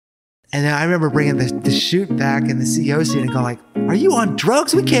And then I remember bringing the chute back in the CEO seat and going like, are you on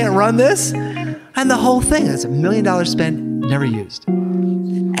drugs? We can't run this. And the whole thing, that's $1 million spent, never used.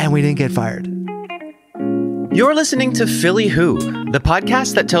 And we didn't get fired. You're listening to Philly Who, the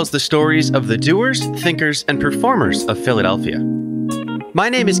podcast that tells the stories of the doers, thinkers, and performers of Philadelphia. My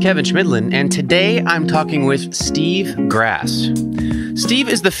name is Kevin Schmidlin, and today I'm talking with Steve Grasse. Steve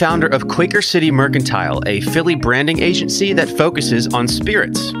is the founder of Quaker City Mercantile, a Philly branding agency that focuses on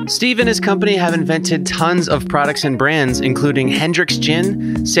spirits. Steve and his company have invented tons of products and brands, including Hendrick's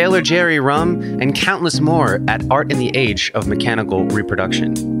Gin, Sailor Jerry Rum, and countless more at Art in the Age of Mechanical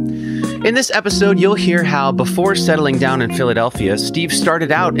Reproduction. In this episode, you'll hear how, before settling down in Philadelphia, Steve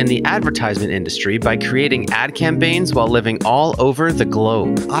started out in the advertisement industry by creating ad campaigns while living all over the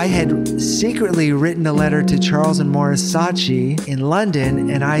globe. I had secretly written a letter to Charles and Morris Saatchi in London,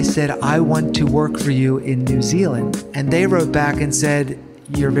 and I said, I want to work for you in New Zealand. And they wrote back and said,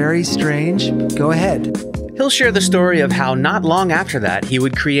 you're very strange, go ahead. He'll share the story of how not long after that, he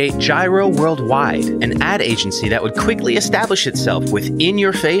would create Gyro Worldwide, an ad agency that would quickly establish itself with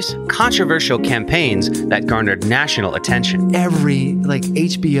in-your-face, controversial campaigns that garnered national attention. Every,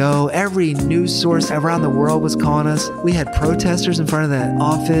 HBO, every news source around the world was calling us. We had protesters in front of the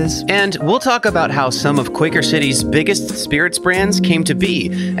office. And we'll talk about how some of Quaker City's biggest spirits brands came to be,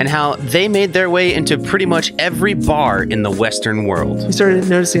 and how they made their way into pretty much every bar in the Western world. We started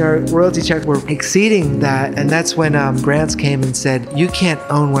noticing our royalty checks were exceeding that. And that's when grants came and said, you can't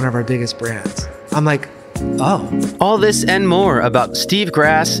own one of our biggest brands. I'm like, oh. All this and more about Steve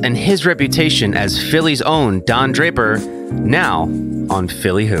Grasse and his reputation as Philly's own Don Draper, now on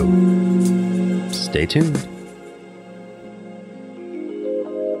Philly Who. Stay tuned.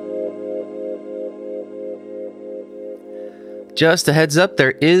 Just a heads up,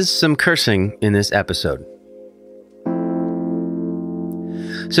 there is some cursing in this episode.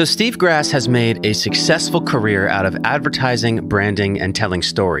 So Steve Grasse has made a successful career out of advertising, branding, and telling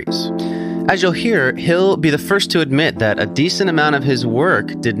stories. As you'll hear, he'll be the first to admit that a decent amount of his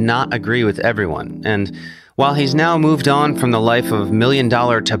work did not agree with everyone. And while he's now moved on from the life of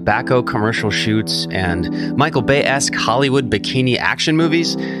million-dollar tobacco commercial shoots and Michael Bay-esque Hollywood bikini action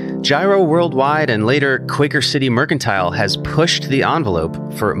movies, Gyro Worldwide and later Quaker City Mercantile has pushed the envelope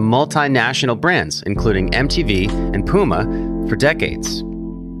for multinational brands, including MTV and Puma, for decades.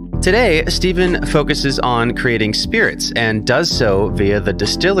 Today, Stephen focuses on creating spirits and does so via the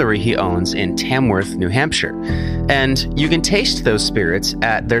distillery he owns in Tamworth, New Hampshire. And you can taste those spirits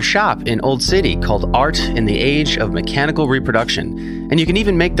at their shop in Old City called Art in the Age of Mechanical Reproduction. And you can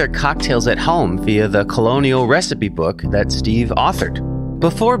even make their cocktails at home via the colonial recipe book that Steve authored.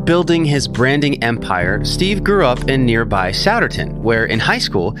 Before building his branding empire, Steve grew up in nearby Souderton, where in high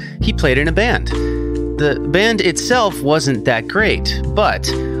school he played in a band. The band itself wasn't that great, but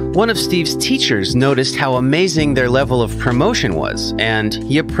one of Steve's teachers noticed how amazing their level of promotion was, and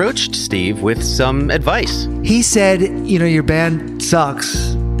he approached Steve with some advice. He said, your band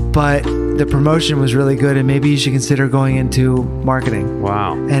sucks, but the promotion was really good, and maybe you should consider going into marketing.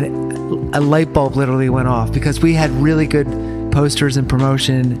 Wow. And a light bulb literally went off because we had really good posters and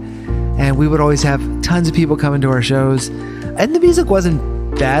promotion, and we would always have tons of people coming to our shows, and the music wasn't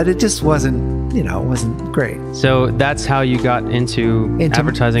bad. It just wasn't great. So that's how you got into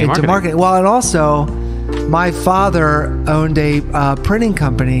advertising and marketing. Well, and also my father owned a printing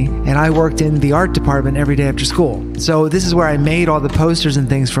company, and I worked in the art department every day after school. So this is where I made all the posters and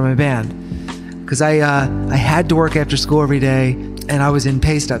things for my band, because I had to work after school every day, and I was in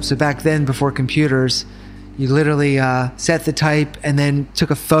pay stubs. So back then, before computers, you literally set the type and then took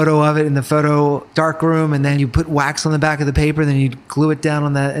a photo of it in the photo dark room, and then you put wax on the back of the paper, and then you'd glue it down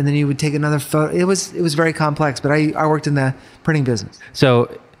on that, and then you would take another photo. It was very complex, but I worked in the printing business.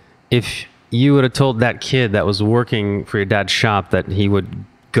 So if you would have told that kid that was working for your dad's shop that he would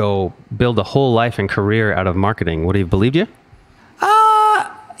go build a whole life and career out of marketing, would he have believed you?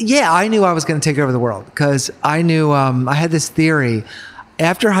 Yeah, I knew I was going to take over the world, because I knew I had this theory.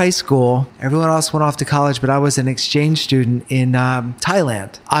 After high school, everyone else went off to college, but I was an exchange student in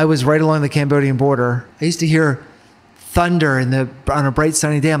Thailand. I was right along the Cambodian border. I used to hear thunder on a bright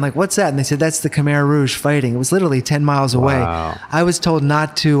sunny day. I'm like, what's that? And they said, that's the Khmer Rouge fighting. It was literally 10 miles away. Wow. I was told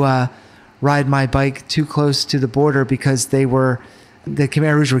not to ride my bike too close to the border because the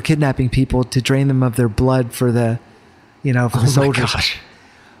Khmer Rouge were kidnapping people to drain them of their blood for the soldiers. My gosh.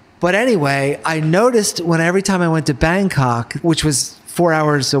 But anyway, I noticed every time I went to Bangkok, which was 4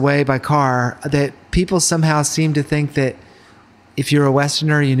 hours away by car, that people somehow seemed to think that if you're a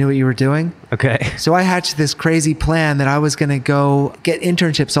Westerner, you knew what you were doing. Okay. So I hatched this crazy plan that I was going to go get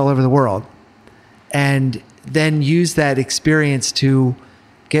internships all over the world and then use that experience to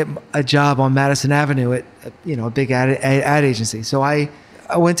get a job on Madison Avenue at, a big ad agency. So I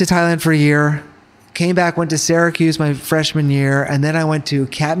went to Thailand for a year, came back, went to Syracuse my freshman year, and then I went to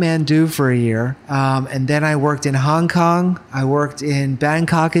Kathmandu for a year. And then I worked in Hong Kong. I worked in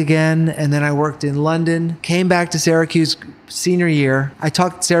Bangkok again, and then I worked in London. Came back to Syracuse senior year. I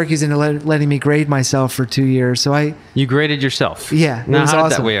talked Syracuse into letting me grade myself for 2 years. So You graded yourself? Yeah. Now, it was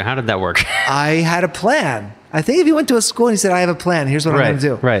awesome. How did that work? I had a plan. I think if you went to a school and you said, I have a plan, here's what I'm going to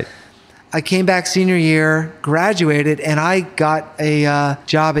do. Right. I came back senior year, graduated, and I got a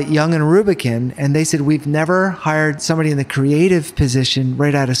job at Young and Rubicon. And they said, we've never hired somebody in the creative position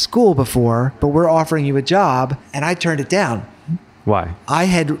right out of school before, but we're offering you a job. And I turned it down. Why? I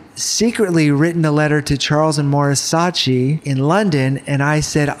had secretly written a letter to Charles and Morris Saatchi in London, and I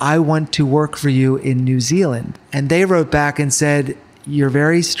said, I want to work for you in New Zealand. And they wrote back and said, you're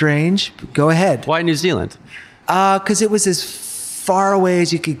very strange. Go ahead. Why New Zealand? Because it was as far away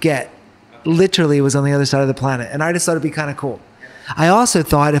as you could get. Literally, it was on the other side of the planet. And I just thought it'd be kind of cool. I also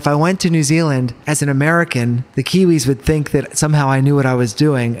thought if I went to New Zealand as an American, the Kiwis would think that somehow I knew what I was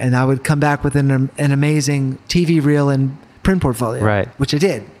doing, and I would come back with an amazing TV reel and print portfolio, right? Which I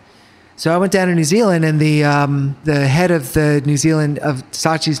did. So I went down to New Zealand, and the head of the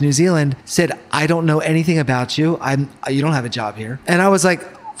Saatchi's New Zealand said, I don't know anything about you. You don't have a job here. And I was like,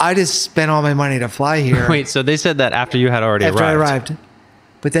 I just spent all my money to fly here. Wait, so they said that after you had already arrived? After I arrived.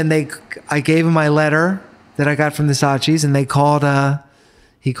 But then I gave him my letter that I got from the Saatchis, and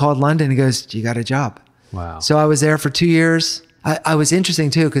he called London. He goes, you got a job. Wow. So I was there for 2 years. I was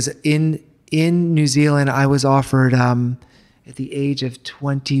interesting too, because in New Zealand, I was offered at the age of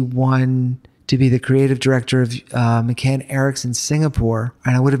 21 to be the creative director of McCann Erickson Singapore.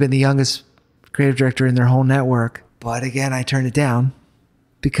 And I would have been the youngest creative director in their whole network. But again, I turned it down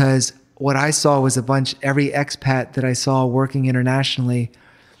because what I saw was every expat that I saw working internationally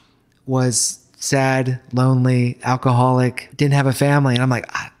was sad, lonely, alcoholic, didn't have a family. And I'm like,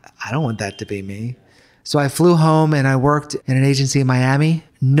 I don't want that to be me. So I flew home and I worked in an agency in Miami,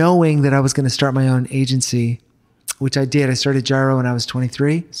 knowing that I was going to start my own agency, which I did. I started Gyro when I was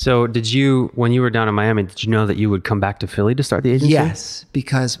 23. So when you were down in Miami, did you know that you would come back to Philly to start the agency? Yes,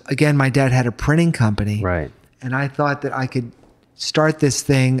 because again, my dad had a printing company. Right. And I thought that I could start this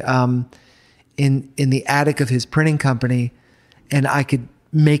thing in the attic of his printing company, and I could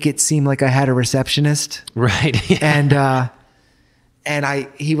make it seem like I had a receptionist. Right. Yeah. And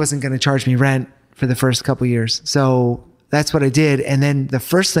he wasn't going to charge me rent for the first couple years. So that's what I did. And then the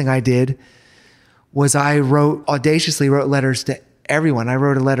first thing I did was I audaciously wrote letters to everyone. I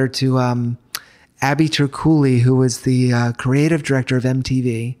wrote a letter to Abby Turcouli, who was the creative director of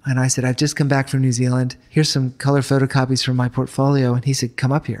MTV. And I said, I've just come back from New Zealand. Here's some color photocopies from my portfolio. And he said,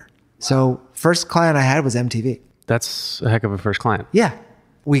 come up here. So first client I had was MTV. That's a heck of a first client. Yeah.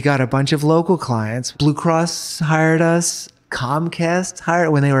 We got a bunch of local clients. Blue Cross hired us. Comcast hired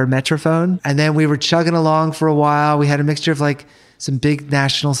when they were Metrophone. And then we were chugging along for a while. We had a mixture of like some big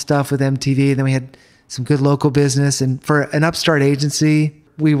national stuff with MTV. Then we had some good local business. And for an upstart agency,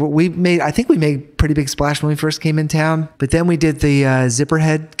 we made pretty big splash when we first came in town. But then we did the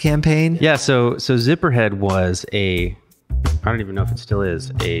Zipperhead campaign. Yeah. So Zipperhead was I don't even know if it still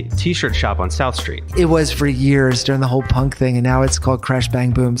is, a t-shirt shop on South Street. It was for years during the whole punk thing, and now it's called Crash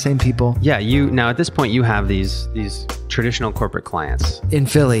Bang Boom. Same people. Yeah, now at this point you have these traditional corporate clients in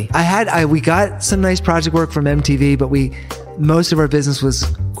Philly. We got some nice project work from MTV, but most of our business was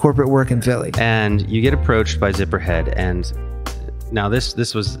corporate work in Philly. And you get approached by Zipperhead, and now this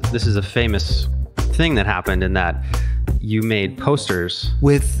is a famous thing that happened in that you made posters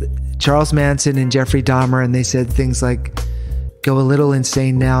with Charles Manson and Jeffrey Dahmer, and they said things like, go a little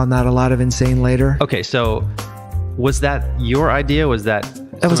insane now, not a lot of insane later. Okay, so was that your idea? That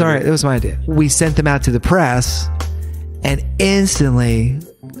was all right. It was my idea. We sent them out to the press and instantly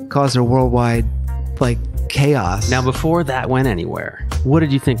caused a worldwide chaos. Now, before that went anywhere, what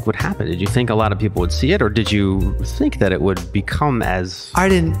did you think would happen? Did you think a lot of people would see it, or did you think that it would become as... I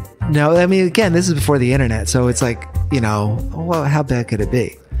didn't know. I mean, again, this is before the internet, so it's like, well, how bad could it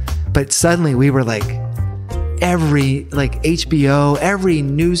be? But suddenly we were like, every HBO, every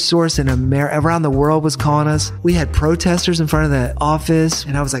news source in around the world was calling us. We had protesters in front of the office,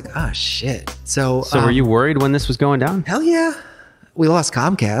 and I was like, oh shit. So were you worried when this was going down? Hell yeah. We lost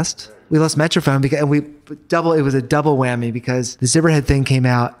Comcast. We lost Metrophone because it was a double whammy because the Zipperhead thing came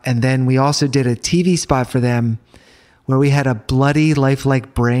out, and then we also did a TV spot for them where we had a bloody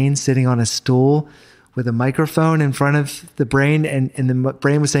lifelike brain sitting on a stool with a microphone in front of the brain, and the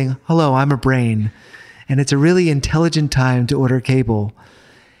brain was saying, hello, I'm a brain. And it's a really intelligent time to order cable.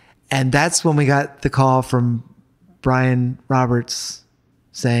 And that's when we got the call from Brian Roberts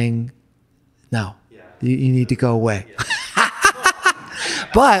saying, no, you need to go away.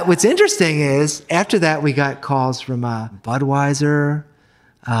 But what's interesting is after that, we got calls from Budweiser,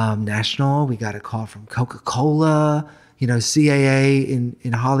 National. We got a call from Coca-Cola. You know, CAA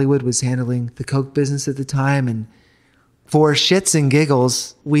in Hollywood was handling the Coke business at the time. And for shits and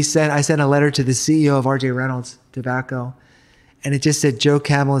giggles, I sent a letter to the CEO of RJ Reynolds Tobacco. And it just said, Joe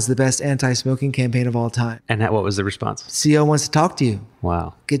Camel is the best anti-smoking campaign of all time. And what was the response? CEO wants to talk to you.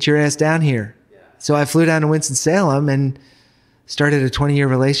 Wow. Get your ass down here. Yeah. So I flew down to Winston-Salem and started a 20-year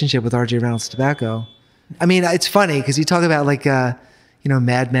relationship with RJ Reynolds Tobacco. I mean, it's funny because you talk about like,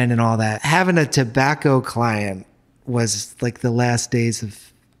 Mad Men and all that. Having a tobacco client was like the last days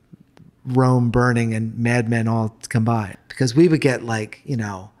of Rome burning and Mad Men all combined. Because we would get like,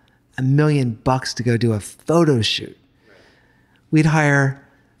 $1 million to go do a photo shoot. We'd hire,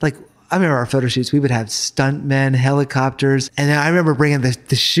 I remember our photo shoots, we would have stuntmen, helicopters. And then I remember bringing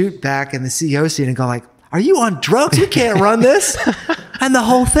the shoot back in the CEO seat and going like, are you on drugs? We can't run this. And the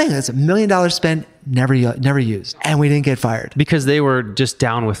whole thing, it's $1 million spent, never used. And we didn't get fired. Because they were just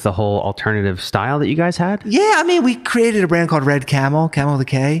down with the whole alternative style that you guys had? Yeah, I mean, we created a brand called Red Camel, Camel with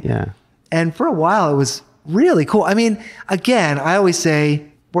a K. Yeah. And for a while, it was really cool. I mean, again, I always say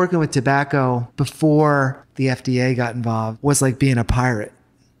working with tobacco before the FDA got involved was like being a pirate.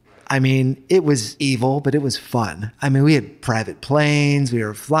 I mean, it was evil, but it was fun. I mean, we had private planes. We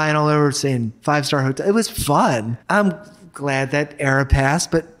were flying all over, staying 5-star hotels. It was fun. I'm glad that era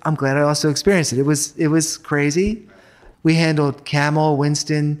passed, but I'm glad I also experienced it. It was crazy. We handled Camel,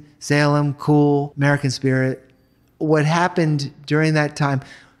 Winston, Salem, Cool, American Spirit. What happened during that time,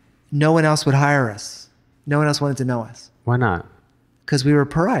 no one else would hire us. No one else wanted to know us. Why not? Because we were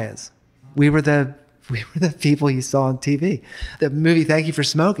pariahs. We were the people you saw on TV. The movie Thank You for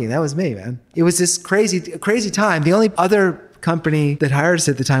Smoking, that was me, man. It was this crazy time. The only other company that hired us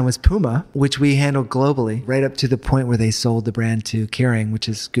at the time was Puma, which we handled globally, right up to the point where they sold the brand to Kering, which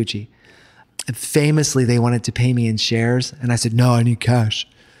is Gucci. And famously, they wanted to pay me in shares. And I said, no, I need cash.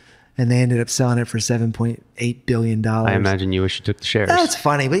 And they ended up selling it for $7.8 billion. I imagine you wish you took the shares. That's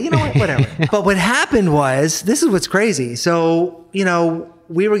funny, but you know what? Whatever. But what happened was, this is what's crazy. So,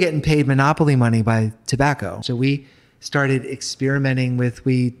 we were getting paid monopoly money by tobacco. So we started experimenting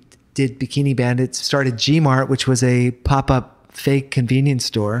we did Bikini Bandits, started G-Mart, which was a pop-up fake convenience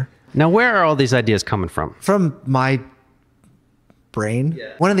store. Now, where are all these ideas coming from? From my brain.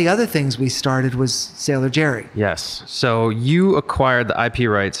 Yeah. One of the other things we started was Sailor Jerry. Yes. So you acquired the IP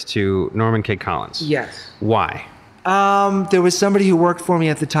rights to Norman K. Collins. Yes. Why? There was somebody who worked for me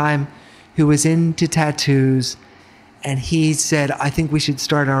at the time who was into tattoos. And he said, I think we should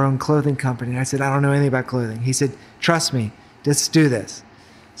start our own clothing company. And I said, I don't know anything about clothing. He said, trust me, let's do this.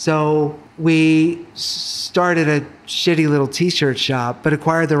 So we started a shitty little t-shirt shop, but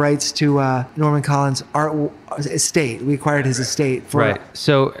acquired the rights to Norman Collins' art estate. We acquired his estate. Right.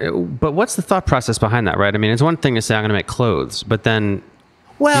 So, but what's the thought process behind that, right? I mean, it's one thing to say, I'm going to make clothes, but then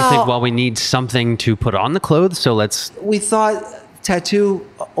you think, well, we need something to put on the clothes, so let's... We thought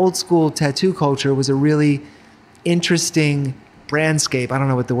old school tattoo culture was a really interesting brandscape. I don't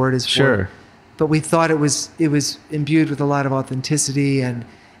know what the word is for it. But we thought it was imbued with a lot of authenticity and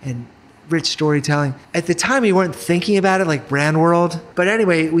rich storytelling. At the time, we weren't thinking about it like Brand World. But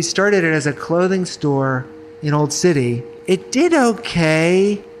anyway, we started it as a clothing store in Old City. It did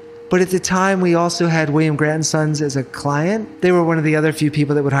okay, but at the time, we also had William Grant & Sons as a client. They were one of the other few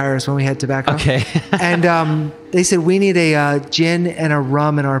people that would hire us when we had tobacco. Okay. And they said, we need a gin and a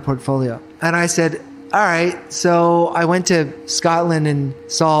rum in our portfolio. And I said, all right. So I went to Scotland and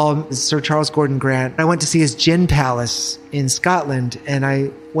saw Sir Charles Gordon Grant. I went to see his gin palace in Scotland, and I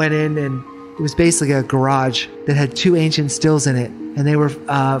went in, and it was basically a garage that had 2 ancient stills in it, and they were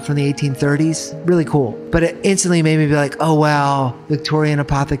from the 1830s. Really cool. But it instantly made me be like, oh, wow, Victorian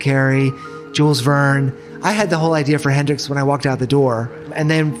apothecary, Jules Verne. I had the whole idea for Hendrick's when I walked out the door. And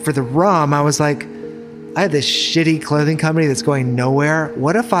then for the rum, I was like, I have this shitty clothing company that's going nowhere.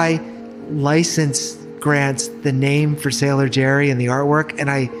 What if I license Grant's the name for Sailor Jerry and the artwork, and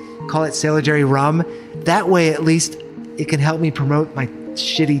I call it Sailor Jerry Rum? That way, at least it can help me promote my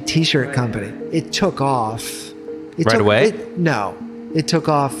shitty t-shirt company. It took off. No, it took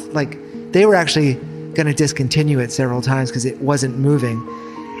off. Like, they were actually going to discontinue it several times because it wasn't moving.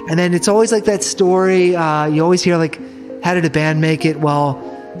 And then it's always like that story. You always hear like, how did a band make it? Well,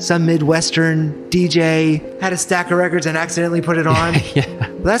 some Midwestern DJ had a stack of records and accidentally put it on. Yeah.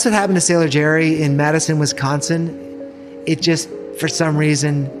 Well, that's what happened to Sailor Jerry in Madison, Wisconsin. It just, for some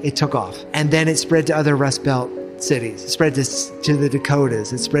reason, it took off. And then it spread to other Rust Belt cities. It spread to the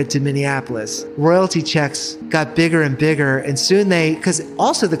Dakotas. It spread to Minneapolis. Royalty checks got bigger and bigger. And soon because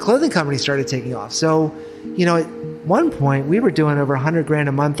also the clothing company started taking off. So, at one point we were doing over $100,000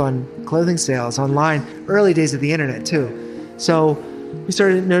 a month on clothing sales online, early days of the internet too. So we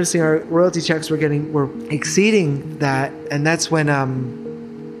started noticing our royalty checks were exceeding that. And that's when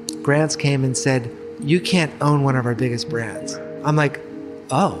grants came and said, you can't own one of our biggest brands. I'm like,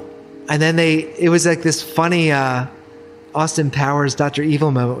 oh. And then it was like this funny Austin Powers, Dr.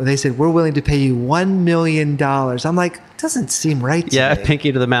 Evil moment where they said, we're willing to pay you $1 million. I'm like, doesn't seem right to me.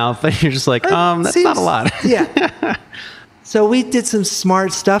 Pinky to the mouth. And you're just like, that's not a lot. Yeah. So we did some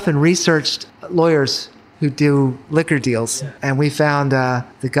smart stuff and researched lawyers who do liquor deals. And we found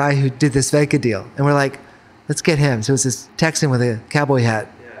the guy who did this vodka deal. And we're like, let's get him. So it was this Texan with a cowboy hat.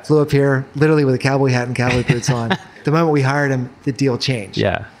 Flew up here literally with a cowboy hat and cowboy boots on. The moment we hired him, the deal changed.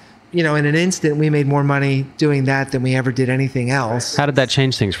 Yeah. In an instant, we made more money doing that than we ever did anything else. How did that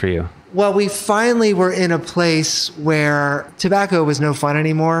change things for you? Well, we finally were in a place where tobacco was no fun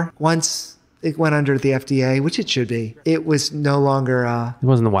anymore. Once it went under the FDA, which it should be, it was no longer... it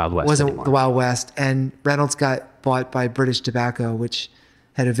wasn't the Wild West anymore. The Wild West. And Reynolds got bought by British Tobacco, which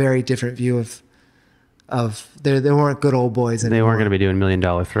had a very different view of they weren't good old boys anymore. They weren't going to be doing $1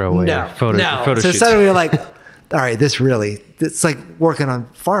 million throwaway photo So shoots. suddenly we were like... all right, it's like working on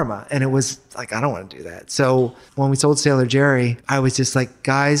pharma. And it was like, I don't want to do that. So when we sold Sailor Jerry, I was just like,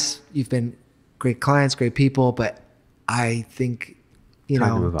 guys, you've been great clients, great people, but I think,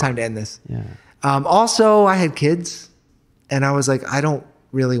 time to end this. Yeah. Also, I had kids and I was like, I don't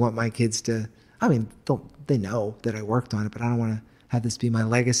really want my kids to, they know that I worked on it, but I don't want to have this be my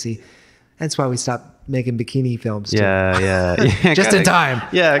legacy. That's why we stopped making bikini films too. Yeah. Just in time.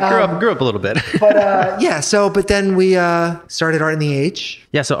 Yeah, grew up a little bit. But then we started Art in the Age.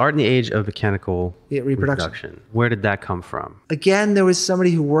 Yeah, so Art in the Age of Mechanical Reproduction. Where did that come from? Again, there was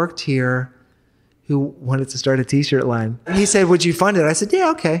somebody who worked here who wanted to start a t-shirt line. He said, would you fund it? I said, yeah,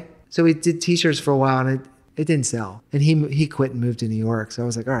 okay. So we did t-shirts for a while and it didn't sell. And he quit and moved to New York. So I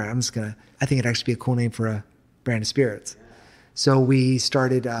was like, all right, I think it'd actually be a cool name for a brand of spirits. So we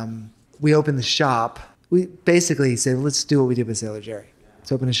started... we opened the shop. We basically said, let's do what we did with Sailor Jerry.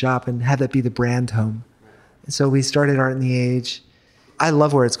 Let's open a shop and have that be the brand home. And so we started Art in the Age. I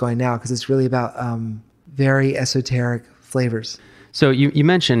love where it's going now because it's really about very esoteric flavors. So you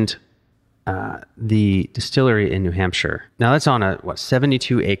mentioned the distillery in New Hampshire. Now that's on a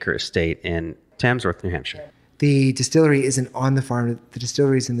 72-acre estate in Tamsworth, New Hampshire. The distillery isn't on the farm. The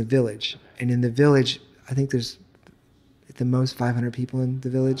distillery is in the village. And in the village, I think there's at the most 500 people in the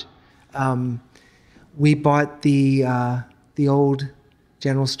village. We bought the old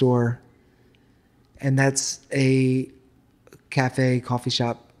general store, and that's a coffee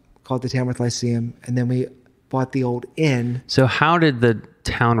shop called the Tamworth Lyceum, and then we bought the old inn. So how did the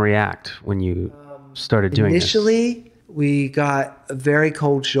town react when you started doing this? Initially, we got a very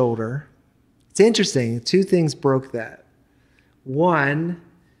cold shoulder. It's interesting. Two things broke that. One,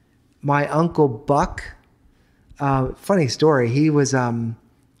 my uncle Buck, funny story, he was...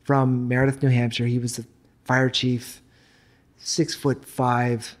 from Meredith, New Hampshire. He was the fire chief,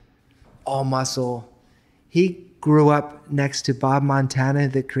 6'5", all muscle. He grew up next to Bob Montana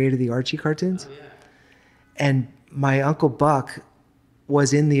that created the Archie cartoons. Oh, yeah. And my uncle Buck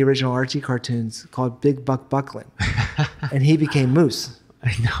was in the original Archie cartoons called Big Buck Buckland. And he became Moose.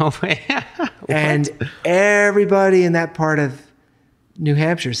 No way. And everybody in that part of New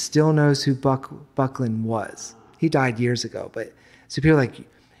Hampshire still knows who Buck Buckland was. He died years ago. But so people are like,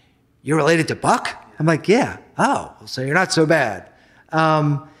 you're related to Buck? I'm like, yeah. Oh, so you're not so bad.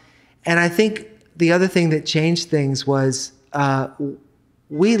 And I think the other thing that changed things was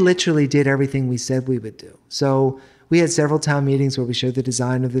we literally did everything we said we would do. So we had several town meetings where we showed the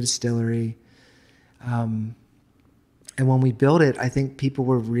design of the distillery. And when we built it, I think people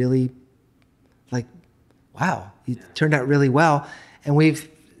were really like, wow, it turned out really well. And we've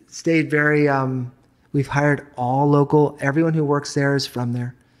stayed very, we've hired all local, everyone who works there is from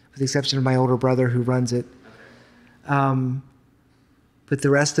there, with the exception of my older brother who runs it. But the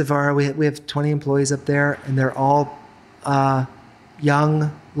rest of we have 20 employees up there, and they're all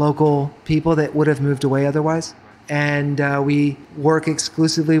young local people that would have moved away otherwise. And we work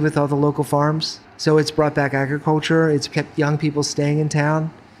exclusively with all the local farms. So it's brought back agriculture. It's kept young people staying in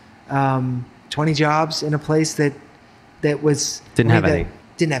town. 20 jobs in a place that didn't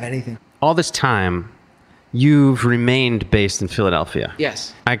have anything. All this time, you've remained based in Philadelphia.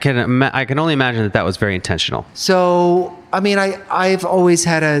 Yes. I can only imagine that was very intentional. So, I mean, I've always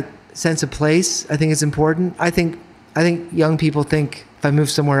had a sense of place. I think it's important. I think young people think if I move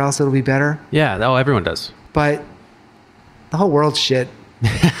somewhere else, it'll be better. Yeah. Oh, everyone does. But the whole world's shit.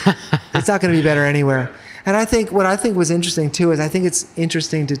 It's not going to be better anywhere. And what I think was interesting too is I think it's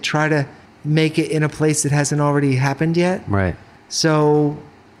interesting to try to make it in a place that hasn't already happened yet. Right. So,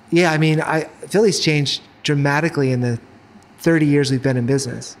 yeah, I mean, Philly's changed dramatically in the 30 years we've been in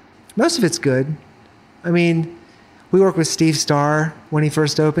business. Most of it's good. I mean, we worked with Steve Starr when he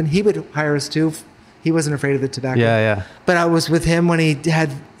first opened. He would hire us too. He wasn't afraid of the tobacco. Yeah. But I was with him when he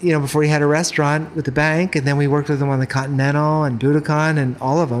had, before he had a restaurant with the bank, and then we worked with him on the Continental and Budokan and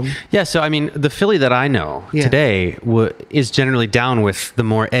all of them. Yeah, so I mean, the Philly that I know today is generally down with the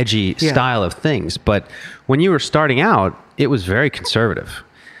more edgy style of things. But when you were starting out, it was very conservative.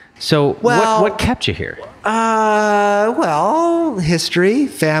 So what kept you here? Well, history,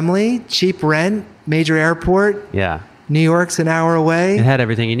 family, cheap rent, major airport. Yeah. New York's an hour away. It had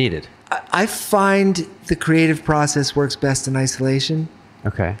everything you needed. I find the creative process works best in isolation.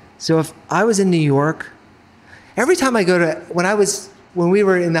 Okay. So if I was in New York, every time I go to, when we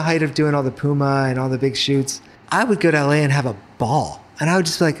were in the height of doing all the Puma and all the big shoots, I would go to LA and have a ball. And I would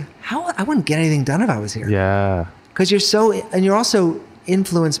just be like, I wouldn't get anything done if I was here. Yeah. Because you're also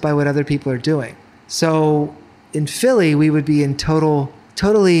influenced by what other people are doing. So in Philly, we would be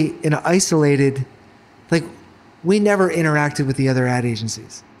totally in an isolated, like we never interacted with the other ad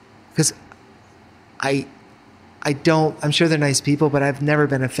agencies. Because I'm sure they're nice people, but I've never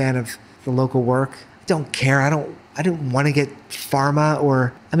been a fan of the local work. I don't care. I don't want to get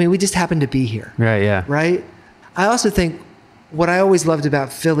pharma we just happen to be here. Right, yeah. Right? I also think what I always loved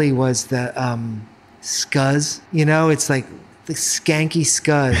about Philly was the scuzz. It's like the skanky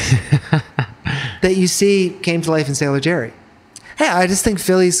scuzz that you see came to life in Sailor Jerry. Hey, I just think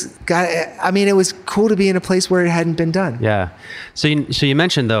Philly's got. It was cool to be in a place where it hadn't been done. Yeah. So you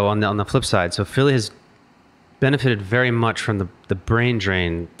mentioned though on the flip side, so Philly has benefited very much from the brain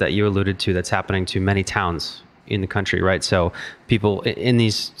drain that you alluded to that's happening to many towns in the country, right? So people in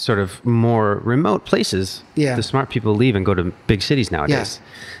these sort of more remote places, the smart people leave and go to big cities nowadays.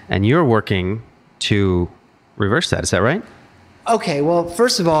 Yeah. And you're working to reverse that. Is that right? Okay. Well,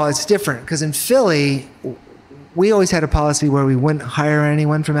 first of all, it's different because in Philly, we always had a policy where we wouldn't hire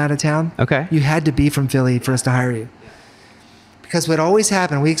anyone from out of town. Okay. You had to be from Philly for us to hire you. Because what always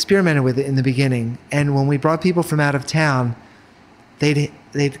happened, we experimented with it in the beginning, and when we brought people from out of town, they'd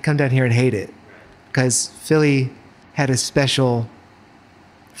come down here and hate it. Because Philly had a special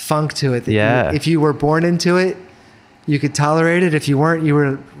funk to it. That if you were born into it, you could tolerate it. If you weren't, you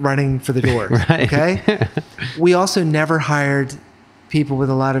were running for the doors. Right. Okay? We also never hired people with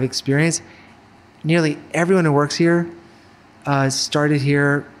a lot of experience. Nearly everyone who works here started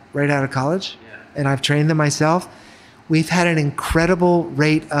here right out of college, and I've trained them myself. We've had an incredible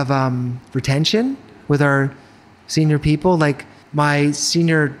rate of retention with our senior people. Like my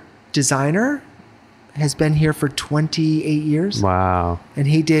senior designer has been here for 28 years. Wow. And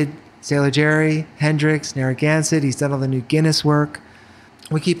he did Sailor Jerry, Hendrick, Narragansett. He's done all the new Guinness work.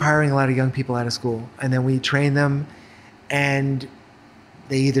 We keep hiring a lot of young people out of school, and then we train them, and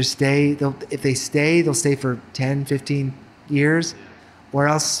they either stay, if they stay, they'll stay for 10, 15 years, or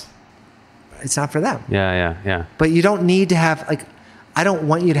else it's not for them. Yeah. But you don't need to have, I don't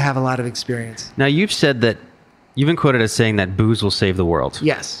want you to have a lot of experience. Now, you've said that, you've been quoted as saying that booze will save the world.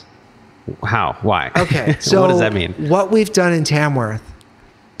 Yes. How? Why? Okay. So what does that mean? What we've done in Tamworth,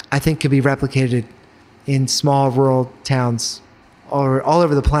 I think could be replicated in small rural towns all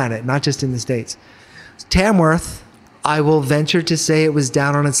over the planet, not just in the States. Tamworth, I will venture to say it was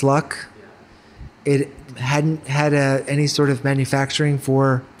down on its luck. It hadn't had any sort of manufacturing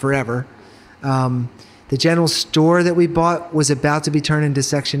for forever. The general store that we bought was about to be turned into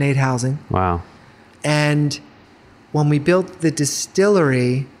Section 8 housing. Wow. And when we built the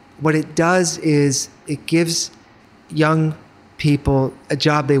distillery, what it does is it gives young people a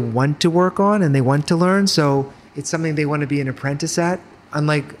job they want to work on and they want to learn. So it's something they want to be an apprentice at.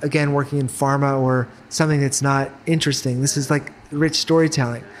 Unlike, again, working in pharma or something that's not interesting. This is like rich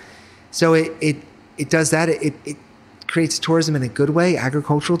storytelling. So it does that. It creates tourism in a good way,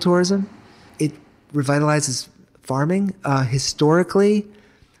 agricultural tourism. It revitalizes farming. Historically,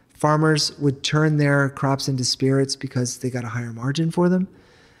 farmers would turn their crops into spirits because they got a higher margin for them,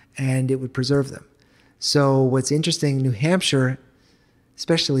 and it would preserve them. So what's interesting, New Hampshire,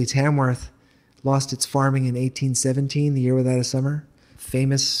 especially Tamworth, lost its farming in 1817, the year without a summer.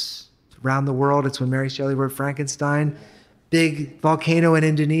 Famous around the world. It's when Mary Shelley wrote Frankenstein. Big volcano in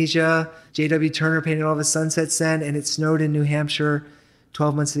Indonesia. J.W. Turner painted all the sunsets then, and it snowed in New Hampshire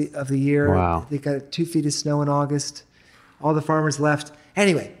 12 months of the year. Wow. They got 2 feet of snow in August. All the farmers left.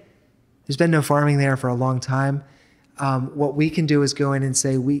 Anyway, there's been no farming there for a long time. What we can do is go in and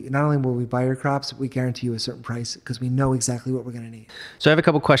say, we not only will we buy your crops, we guarantee you a certain price because we know exactly what we're going to need. So I have a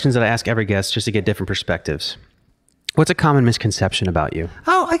couple questions that I ask every guest just to get different perspectives. What's a common misconception about you?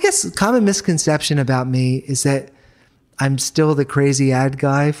 Oh, I guess a common misconception about me is that I'm still the crazy ad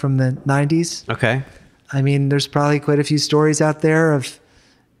guy from the 90s. Okay. I mean, there's probably quite a few stories out there of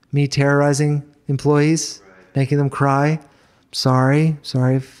me terrorizing employees, making them cry. Sorry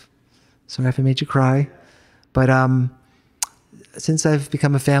if I made you cry. But since I've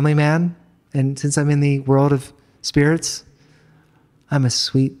become a family man and since I'm in the world of spirits, I'm a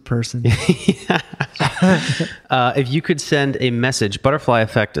sweet person. If you could send a message, butterfly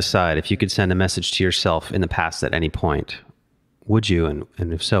effect aside, if you could send a message to yourself in the past at any point, would you?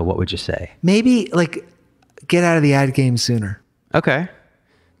 And if so, what would you say? Maybe like get out of the ad game sooner. Okay.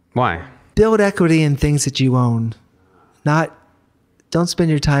 Why? Build equity in things that you own. Don't spend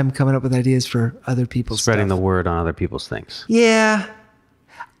your time coming up with ideas for other people's Spreading stuff. the word on other people's things. Yeah.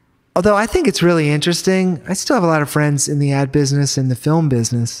 Although I think it's really interesting. I still have a lot of friends in the ad business and the film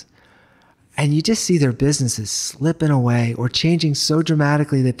business. And you just see their businesses slipping away or changing so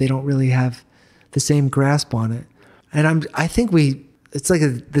dramatically that they don't really have the same grasp on it. And I think it's like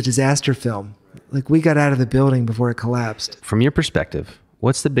the disaster film. Like we got out of the building before it collapsed. From your perspective,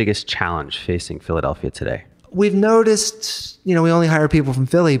 what's the biggest challenge facing Philadelphia today? We've noticed, we only hire people from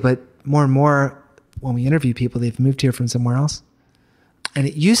Philly, but more and more when we interview people, they've moved here from somewhere else. And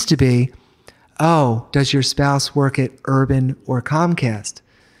it used to be, oh, does your spouse work at Urban or Comcast?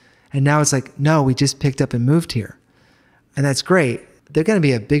 And now it's like, no, we just picked up and moved here. And that's great. They're going to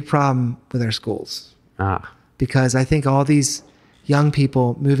be a big problem with our schools. Because I think all these young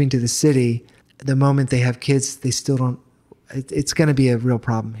people moving to the city, the moment they have kids, they still don't, it's going to be a real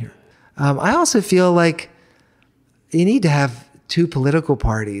problem here. I also feel like you need to have two political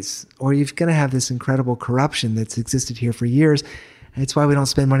parties or you're going to have this incredible corruption that's existed here for years. And it's why we don't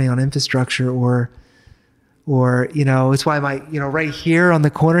spend money on infrastructure or it's why right here on the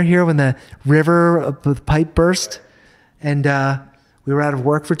corner here when the river the pipe burst and we were out of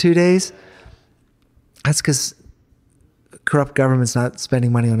work for 2 days. That's because corrupt government's not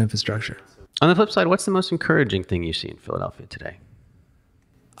spending money on infrastructure. On the flip side, what's the most encouraging thing you see in Philadelphia today?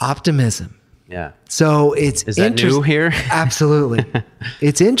 Optimism. Yeah. So is that new here? Absolutely.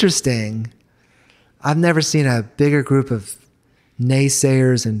 It's interesting. I've never seen a bigger group of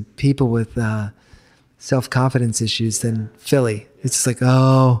naysayers and people with self-confidence issues than Philly. It's just like,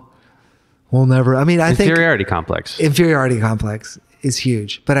 oh, we'll never. I mean, I think inferiority complex is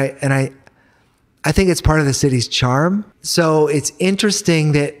huge, but I think it's part of the city's charm. So it's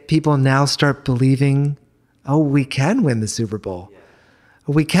interesting that people now start believing, oh, we can win the Super Bowl.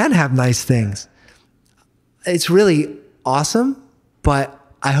 We can have nice things. It's really awesome, but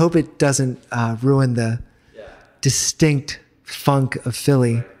I hope it doesn't ruin the distinct funk of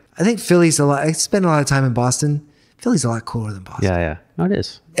Philly. I think Philly's I spend a lot of time in Boston. Philly's a lot cooler than Boston. Yeah. No, it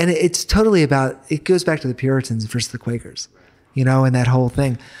is. And it's totally it goes back to the Puritans versus the Quakers, and that whole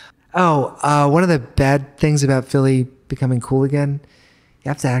thing. Oh, one of the bad things about Philly becoming cool again, you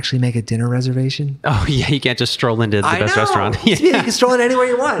have to actually make a dinner reservation. Oh, yeah. You can't just stroll into the best restaurant. Yeah. You can stroll in anywhere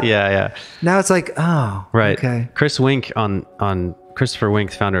you want. Yeah. Now it's like, oh, right. Okay. Chris Wink on Christopher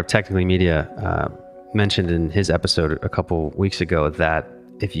Wink, founder of Technically Media, mentioned in his episode a couple weeks ago that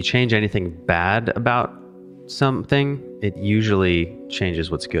if you change anything bad about something, it usually changes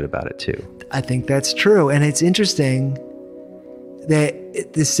what's good about it too. I think that's true. And it's interesting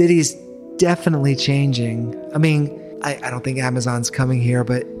that the city's definitely changing. I mean, I don't think Amazon's coming here,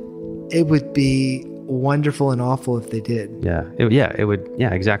 but it would be wonderful and awful if they did. It would.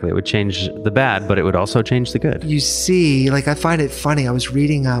 Yeah, exactly. It would change the bad, but it would also change the good. You see, I find it funny. I was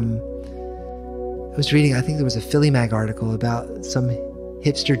reading, I think there was a Philly Mag article about some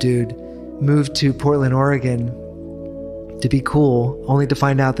hipster dude moved to Portland, Oregon to be cool, only to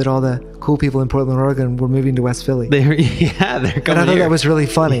find out that all the cool people in Portland, Oregon were moving to West Philly. They're coming and I thought here. That was really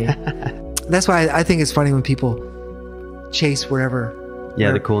funny. Yeah. That's why I think it's funny when people chase wherever.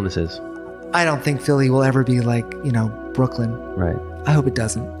 Yeah, the coolness is. I don't think Philly will ever be like, Brooklyn. Right. I hope it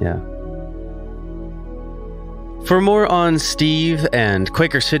doesn't. Yeah. For more on Steve and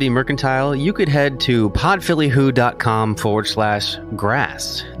Quaker City Mercantile, you could head to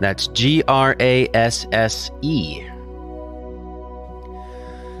podphillywho.com/grass. That's GRASSE.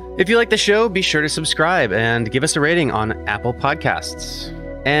 If you like the show, be sure to subscribe and give us a rating on Apple Podcasts.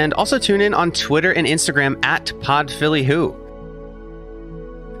 And also tune in on Twitter and Instagram at PodPhillyWho.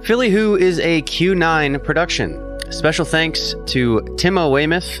 Philly Who is a Q9 production. Special thanks to Timo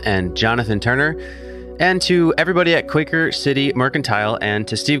Weymouth and Jonathan Turner, and to everybody at Quaker City Mercantile and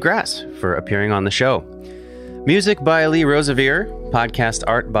to Steve Grasse for appearing on the show. Music by Lee Rosevere. Podcast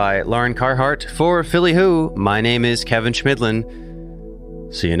art by Lauren Carhart. For Philly Who, my name is Kevin Schmidlin.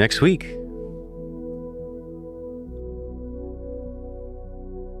 See you next week.